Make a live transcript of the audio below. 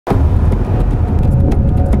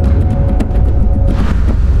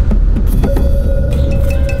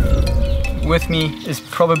with me is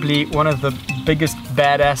probably one of the biggest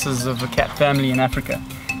badasses of the cat family in Africa,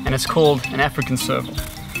 and it's called an African serval.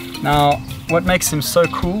 Now, what makes him so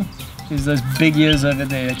cool is those big ears over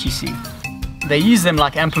there that you see. They use them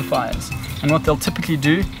like amplifiers, and what they'll typically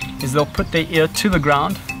do is they'll put their ear to the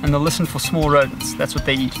ground and they'll listen for small rodents. That's what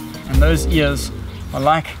they eat. And those ears are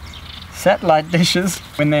like satellite dishes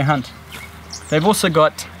when they hunt. They've also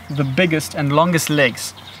got the biggest and longest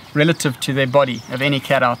legs relative to their body of any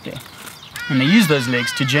cat out there. And they use those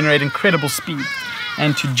legs to generate incredible speed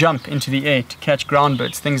and to jump into the air to catch ground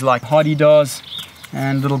birds, things like hardy-daws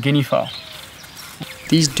and little guinea fowl.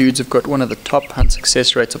 These dudes have got one of the top hunt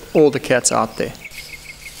success rates of all the cats out there.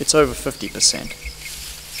 It's over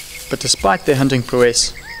 50%. But despite their hunting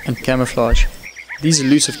prowess and camouflage, these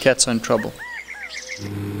elusive cats are in trouble.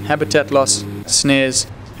 Habitat loss, snares,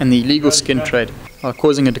 and the illegal skin trade are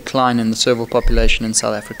causing a decline in the serval population in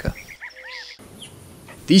South Africa.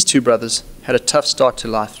 These two brothers had a tough start to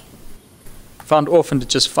life. Found orphaned at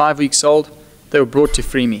just 5 weeks old, they were brought to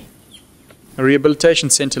Free Me, a rehabilitation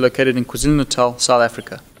center located in KwaZulu-Natal, South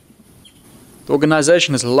Africa. The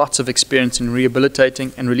organization has lots of experience in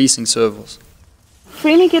rehabilitating and releasing servals.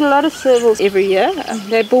 Free Me get a lot of servals every year.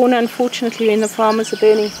 They're born, unfortunately, when the farmers are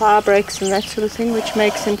burning fire breaks and that sort of thing, which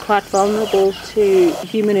makes them quite vulnerable to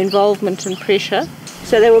human involvement and pressure.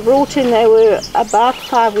 So they were brought in, they were about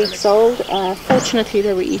 5 weeks old. Fortunately,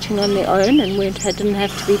 they were eating on their own and didn't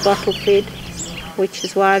have to be bottle fed, which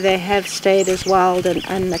is why they have stayed as wild and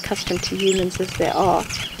unaccustomed to humans as they are,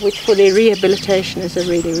 which for their rehabilitation is a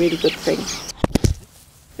really, really good thing.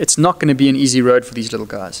 It's not going to be an easy road for these little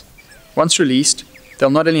guys. Once released, they'll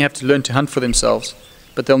not only have to learn to hunt for themselves,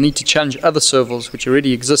 but they'll need to challenge other servals which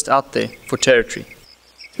already exist out there for territory.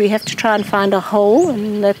 We have to try and find a hole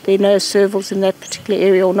and that there are no servals in that particular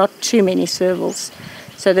area, or not too many servals,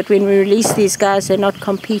 so that when we release these guys, they're not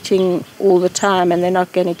competing all the time and they're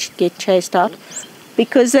not going to get chased out.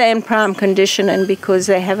 Because they're in prime condition and because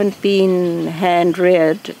they haven't been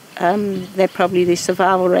hand-reared, their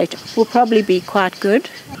survival rate will probably be quite good.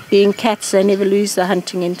 Being cats, they never lose the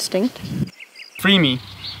hunting instinct. Free Me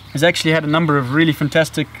has actually had a number of really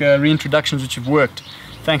fantastic reintroductions which have worked,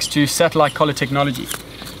 thanks to satellite collar technology.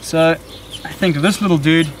 So I think this little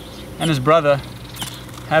dude and his brother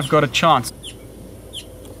have got a chance.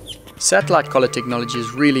 Satellite collar technology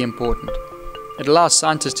is really important. It allows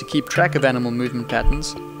scientists to keep track of animal movement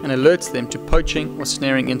patterns and alerts them to poaching or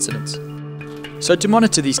snaring incidents. So to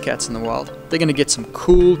monitor these cats in the wild, they're going to get some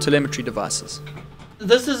cool telemetry devices.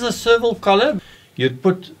 This is a serval collar. You'd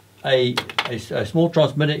put a small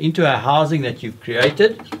transmitter into a housing that you've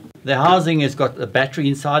created. The housing has got a battery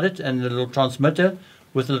inside it and a little transmitter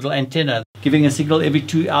with a little antenna giving a signal every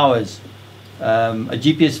 2 hours. A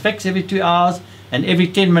GPS fix every 2 hours, and every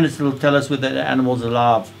 10 minutes it will tell us whether the animal's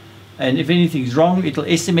alive. And if anything's wrong, it'll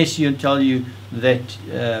SMS you and tell you that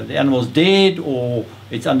the animal's dead, or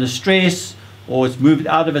it's under stress, or it's moved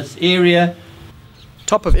out of its area.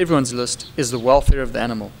 Top of everyone's list is the welfare of the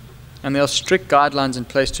animal, and there are strict guidelines in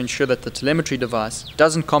place to ensure that the telemetry device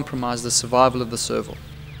doesn't compromise the survival of the serval.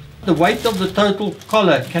 The weight of the total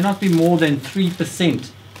collar cannot be more than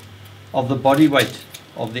 3% of the body weight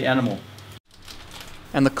of the animal.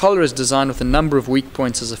 And the collar is designed with a number of weak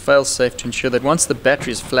points as a fail-safe to ensure that once the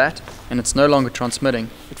battery is flat and it's no longer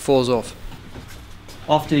transmitting, it falls off.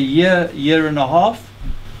 After a year and a half,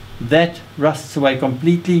 that rusts away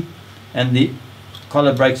completely and the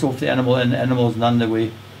collar breaks off the animal and the animal is none the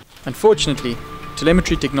way. Unfortunately,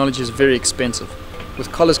 telemetry technology is very expensive,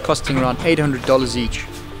 with collars costing around $800 each.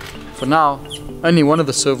 For now, only one of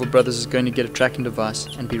the serval brothers is going to get a tracking device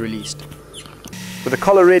and be released. With the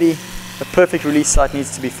collar ready, a perfect release site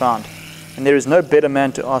needs to be found, and there is no better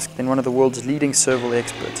man to ask than one of the world's leading serval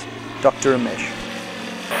experts, Dr. Ramesh.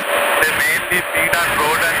 They mainly feed on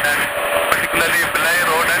rodents, and particularly fly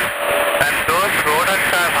rodents, and those rodents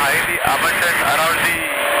are highly abundant around the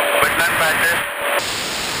wetland patches.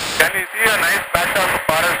 Can you see a nice patch of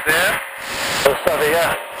forest there?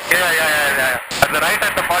 Yeah. At the right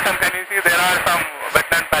at the bottom, can you see there are some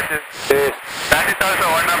wetland patches? Yes. That is also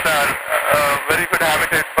one of the very good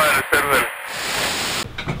habitats for serval.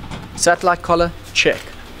 Satellite collar, check.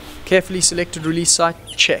 Carefully selected release site,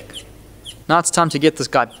 check. Now it's time to get this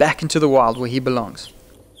guy back into the wild where he belongs.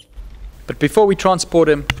 But before we transport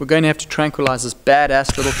him, we're going to have to tranquilize this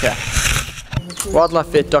badass little cat. Wildlife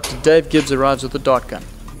vet Dr. Dave Gibbs arrives with a dart gun.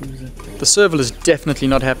 The serval is definitely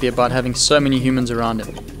not happy about having so many humans around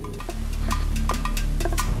him.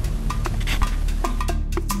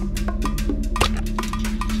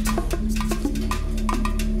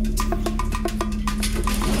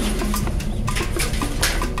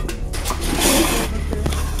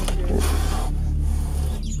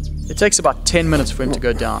 takes about 10 minutes for him to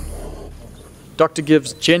go down. Dr.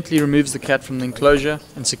 Gibbs gently removes the cat from the enclosure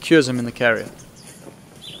and secures him in the carrier.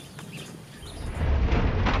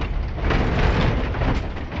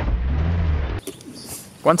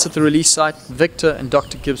 Once at the release site, Victor and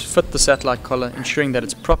Dr. Gibbs fit the satellite collar, ensuring that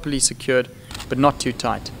it's properly secured but not too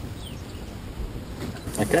tight.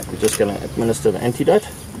 Okay, we're just going to administer the antidote,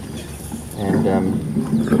 and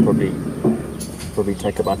it'll probably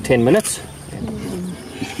take about 10 minutes.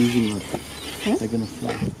 They're going to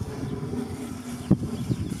fly.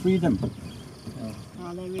 Freedom.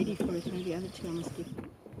 Are they ready for it? Maybe the other two I must give.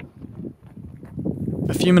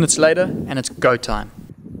 A few minutes later, and it's go time.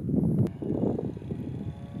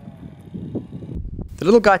 The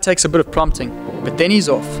little guy takes a bit of prompting, but then he's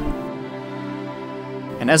off.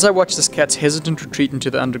 And as I watch this cat's hesitant retreat into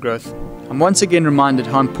the undergrowth, I'm once again reminded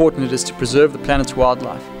how important it is to preserve the planet's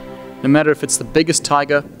wildlife, no matter if it's the biggest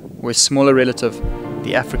tiger or his smaller relative,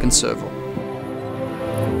 the African serval.